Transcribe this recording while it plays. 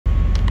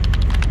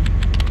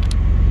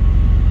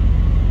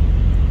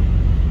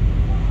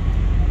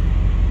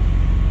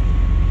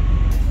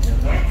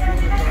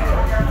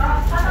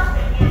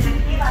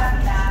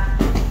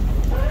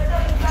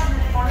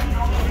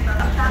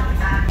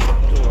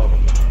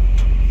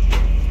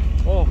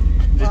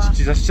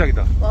진짜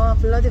시작이다. 와,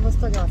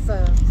 블라디보스토크에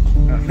왔어요.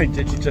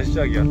 이제 진짜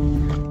시작이야.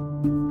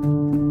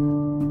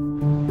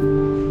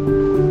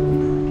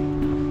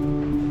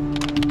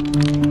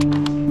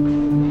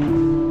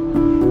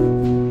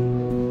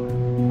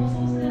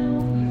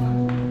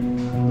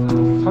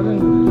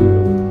 사진도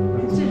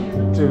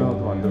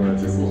국제연합도 만들어야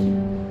되고,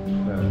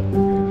 네.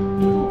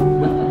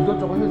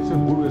 이것저것 해도 잘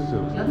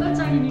모르겠어요.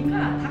 8장이니까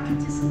다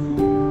같이 써.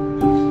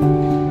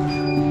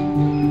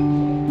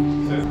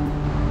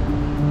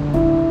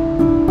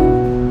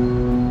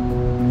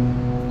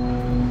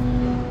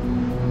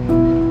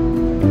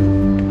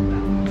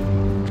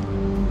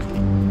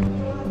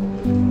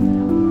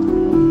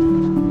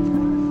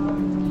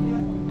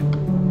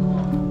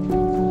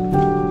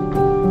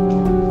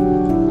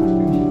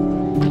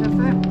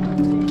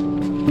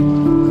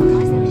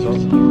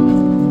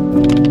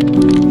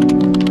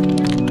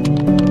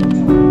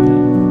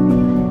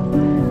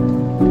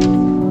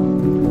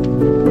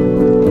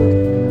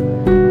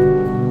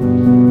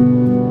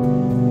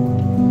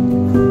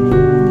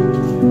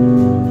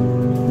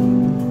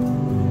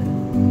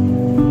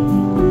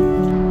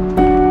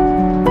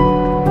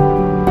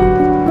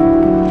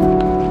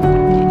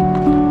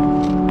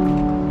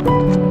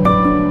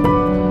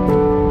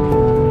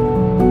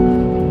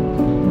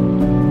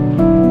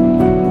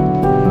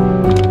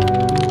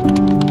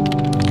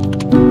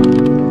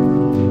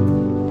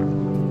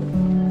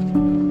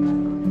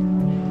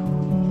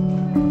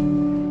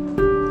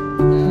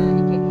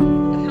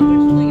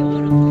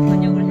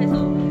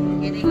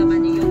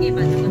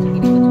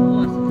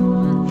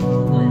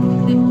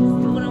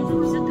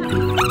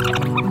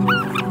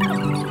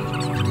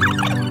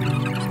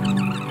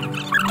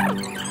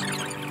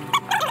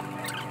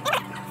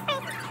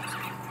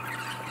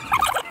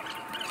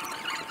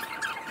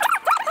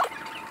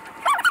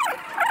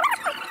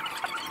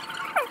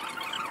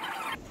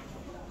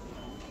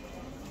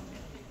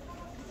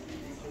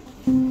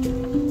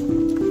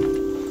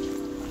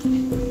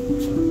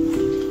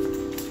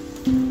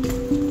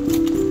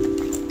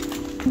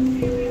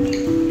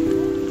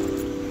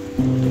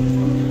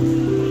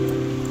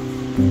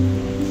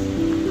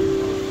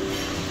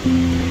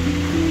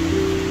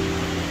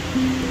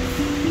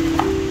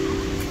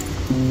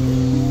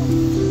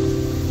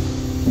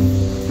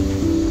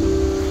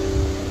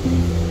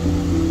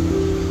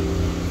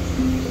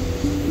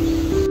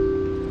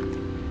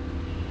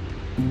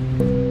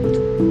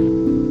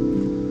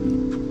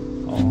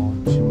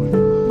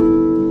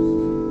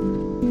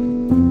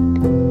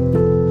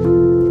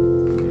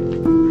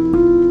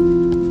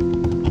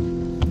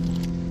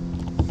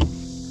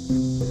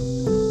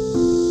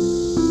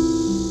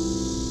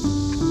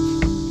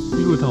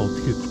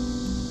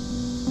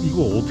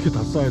 이거 어떻게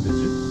다 싸야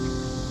되지?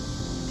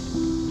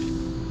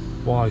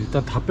 와,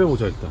 일단 다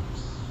빼보자. 일단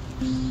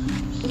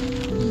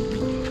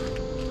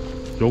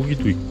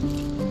여기도 있고,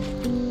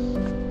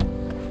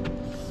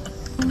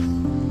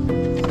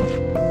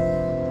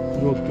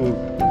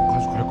 이것도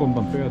가져갈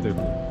것만 빼야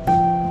되고.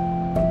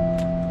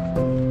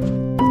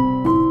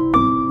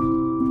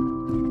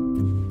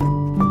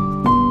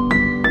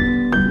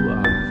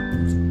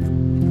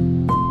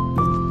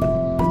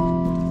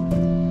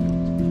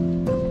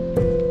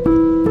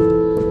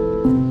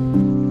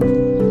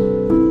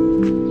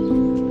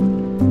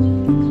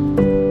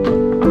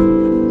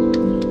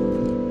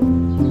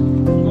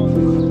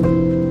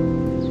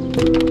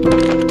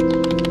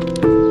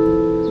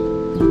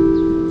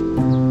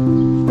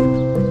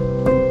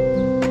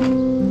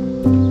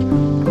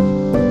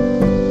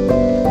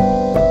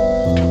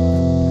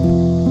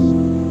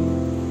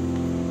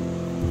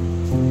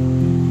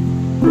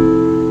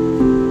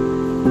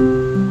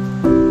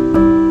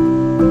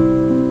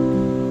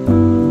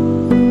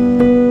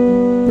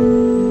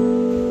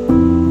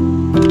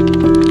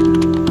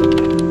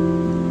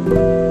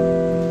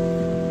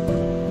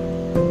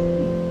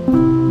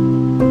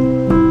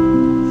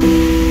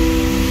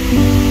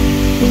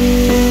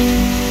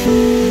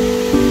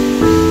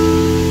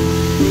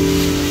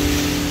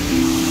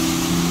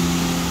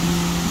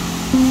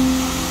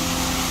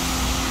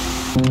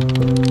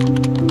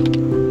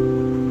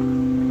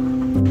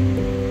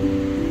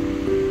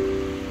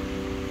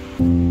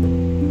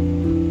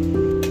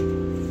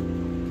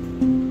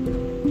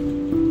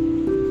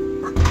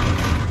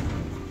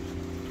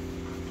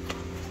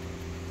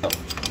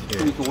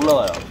 이렇게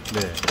올라가요.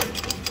 네.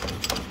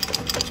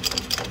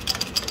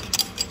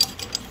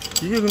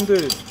 이게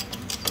근데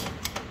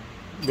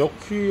몇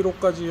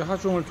킬로까지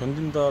하중을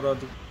견딘다라도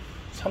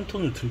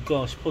 3톤을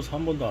들까 싶어서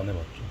한 번도 안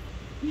해봤죠.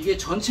 이게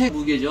전체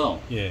무게죠?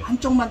 예.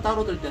 한쪽만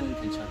따로 들 때는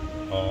괜찮아요.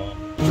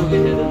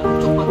 이쪽에 되는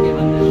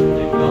한쪽밖에만 낼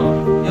수도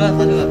있고요. 이거 하나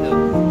가져가세요.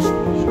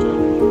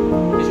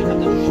 진짜요? 대신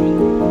갖다 주시면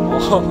돼요.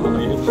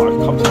 예,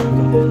 감사합니다.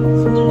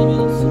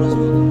 흔들리면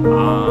쓰러지거든요.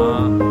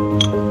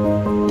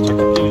 자켓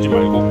띄우지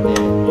말고. 네.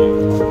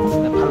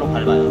 그냥 발로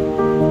밟아요.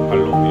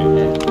 발로. 네.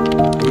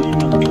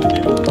 돌리면 어떻게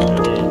돼요?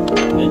 네.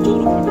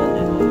 왼쪽으로 밟으면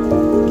돼요.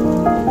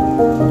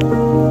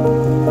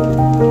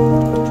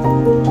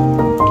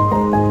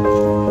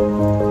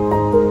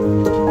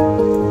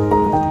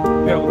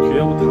 앞에하고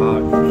뒤에하고 다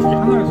여기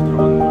하나에서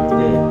들어가는 거예요?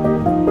 네.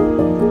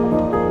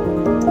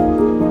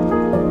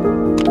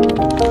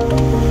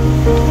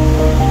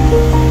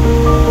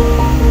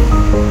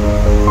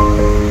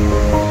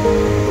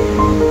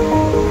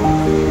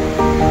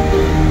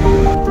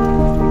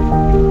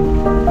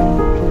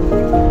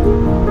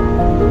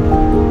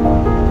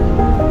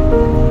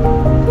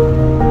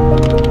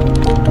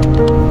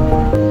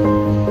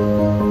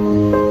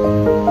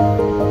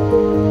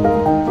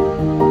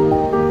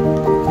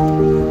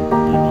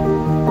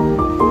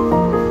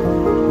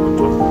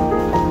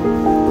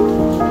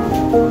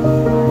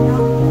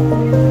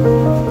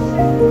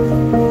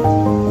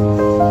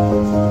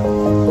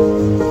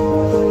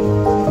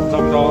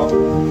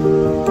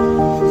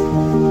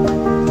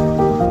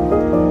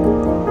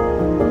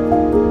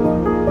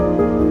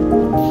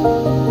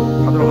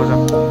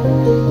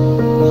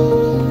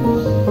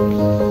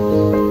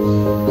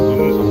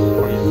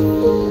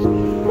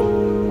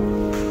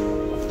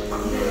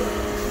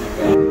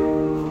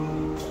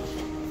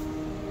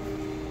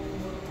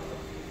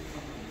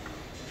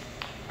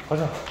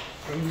 가자.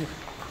 여기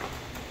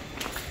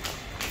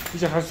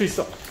이제 갈 수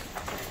있어.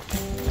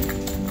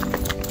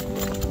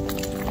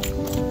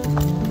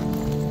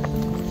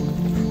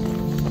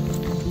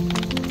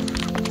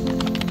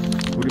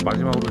 우리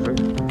마지막으로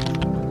저기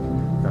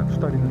일단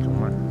수다리는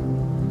정말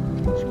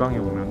지방에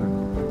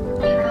오면은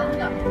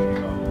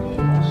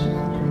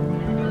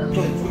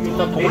좀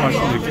이따 보고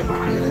말씀드릴게요.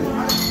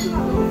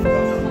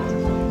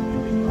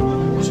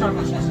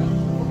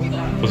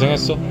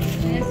 고생했어.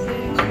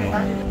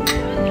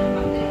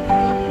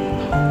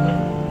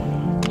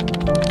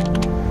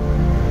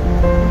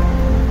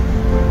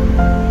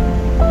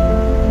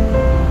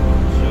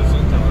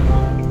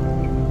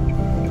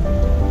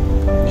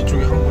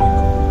 이쪽이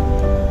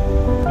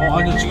한국이니까.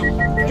 아니 지금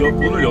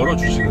문을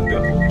열어주시는데.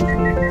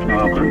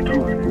 아 그럼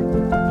들어가네.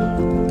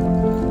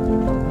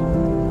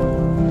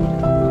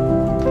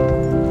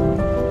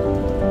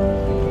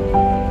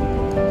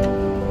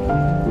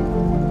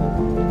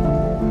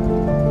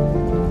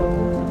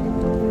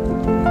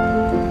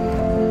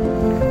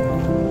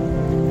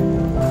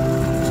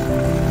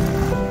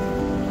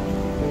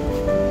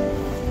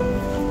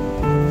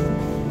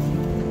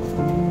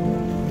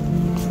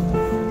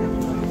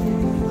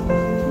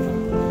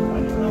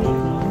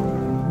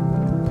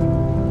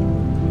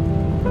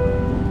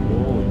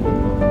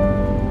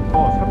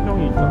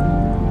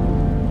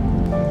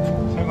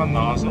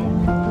 나와서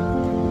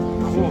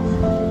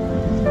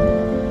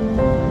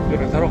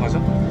내려 타러 가자.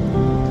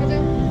 이렇게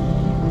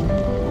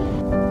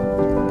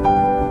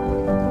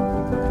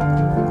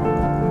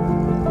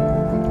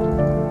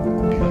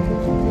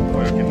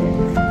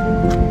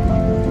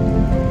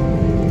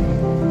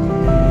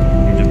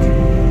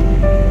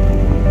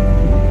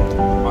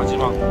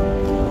마지막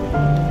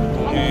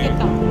동해.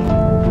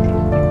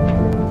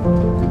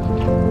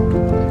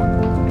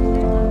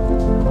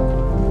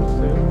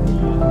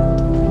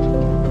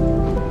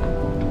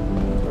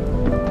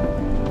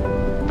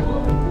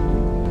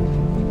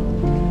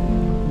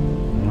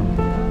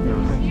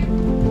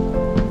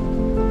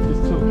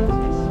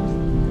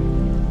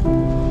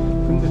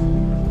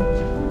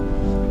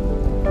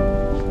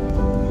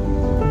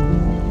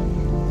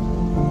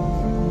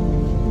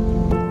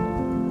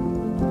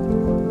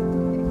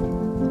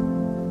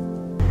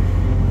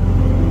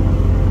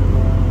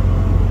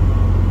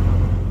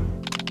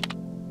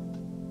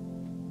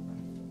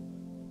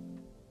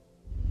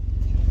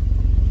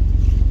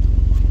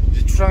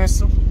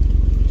 출항했어?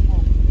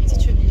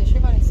 이제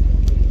출발했어.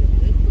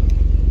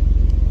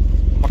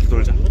 한 바퀴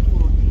돌자.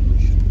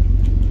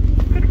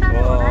 식사를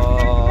원하시는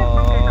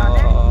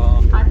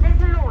시청자께서는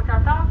안내실로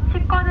오셔서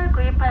식권을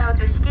구입하여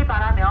주시기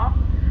바라며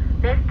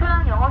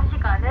레스토랑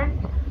영업시간은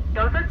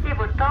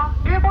 6시부터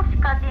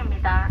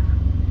 7시까지입니다.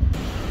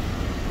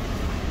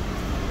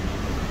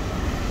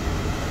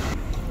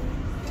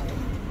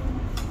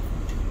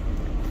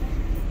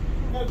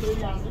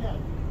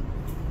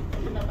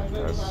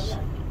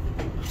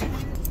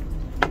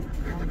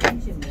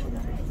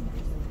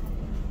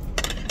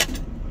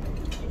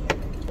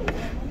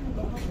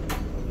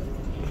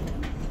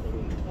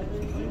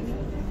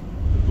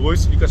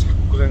 누워있으니까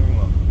자꾸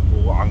생각나.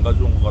 뭐 안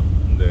가져온 것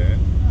같은데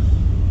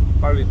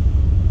빨리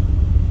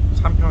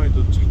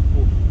 3평에도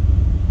찾고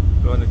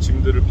그 안에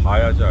짐들을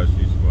봐야지 알 수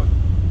있을 것 같아.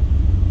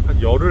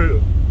 한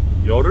열흘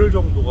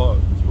정도가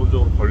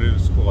기본적으로 걸릴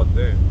것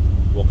같대.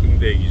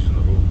 워킹데이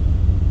기준으로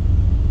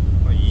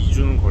한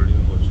 2주는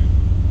걸리는 거지.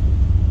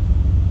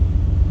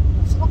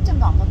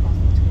 수박잼도 안 갖고 왔어.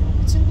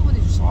 어떻게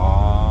친구분이 주신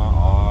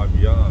거.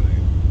 미안하네.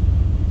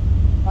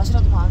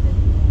 맛이라도 봐야 돼.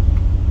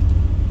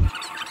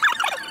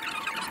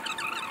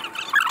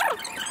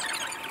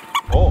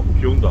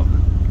 비 온다.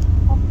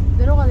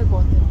 내려가야 될 것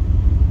같아요.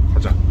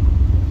 가자.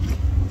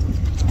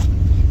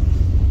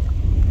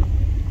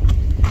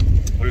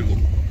 그리고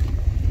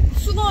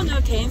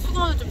수건을 개인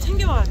수건을 좀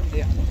챙겨와야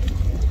된대요.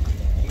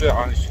 근데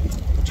아니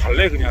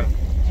잘래 그냥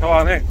샤워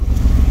안 해.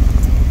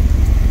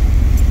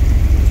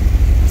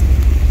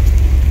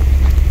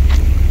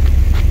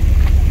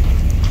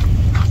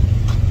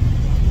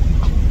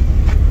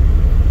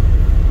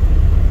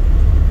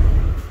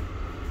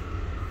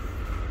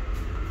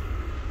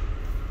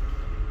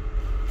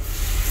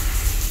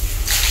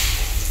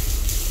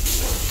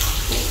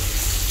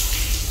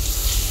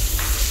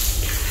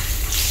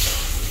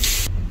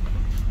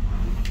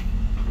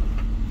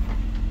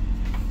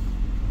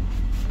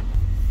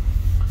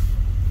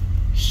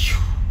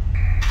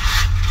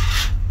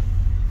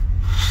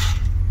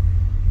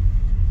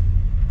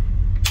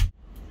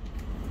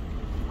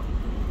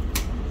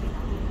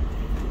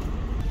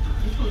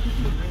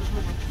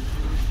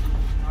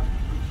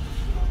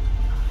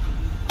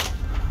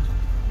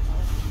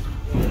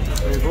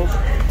 그리고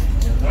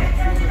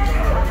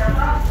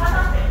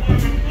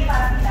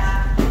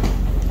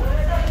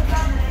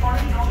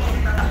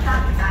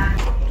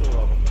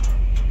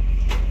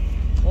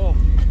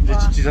이제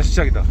진짜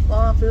시작이다.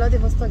 와,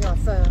 블라디보스토크에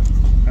왔어요.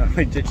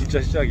 이제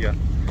진짜 시작이야.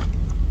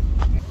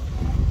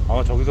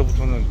 아마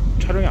저기서부터는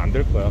촬영이 안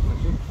될 거야.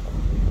 그치?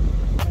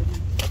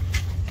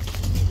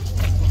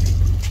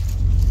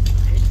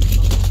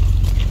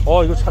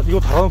 이거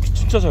달아놓기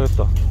진짜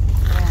잘했다.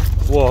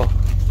 우와,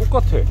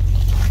 똑같아.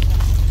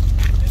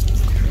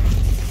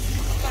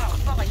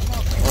 오빠가 이거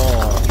어.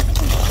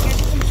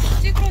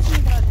 찌그러지는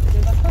줄 알았는데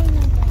내가 서 있는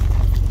거.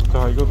 자,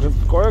 이거 그냥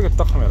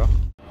꺼야겠다, 카메라.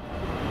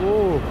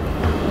 오,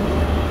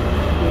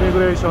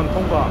 이미그레이션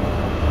통과.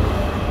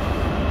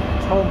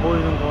 처음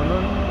보이는 거는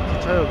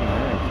기차역이네.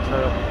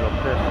 기차역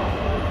옆에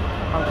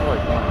항구가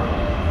있구나.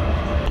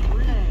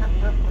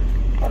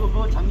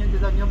 뭐 작년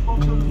재작년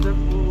뻥쳤는데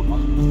뭐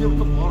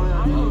이제부터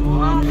벌어야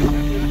들어갈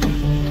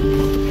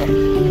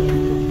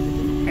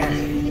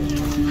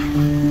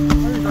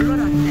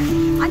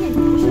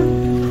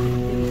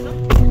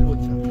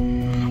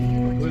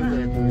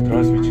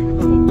수 있지.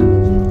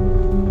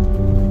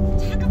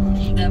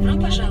 Добро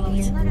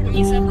пожаловать.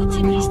 Не забудьте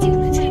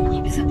пристегнуть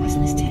ремни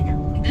безопасности.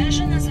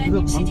 Даже на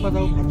заднем сиденье.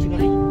 방바닥하고 같이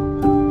가.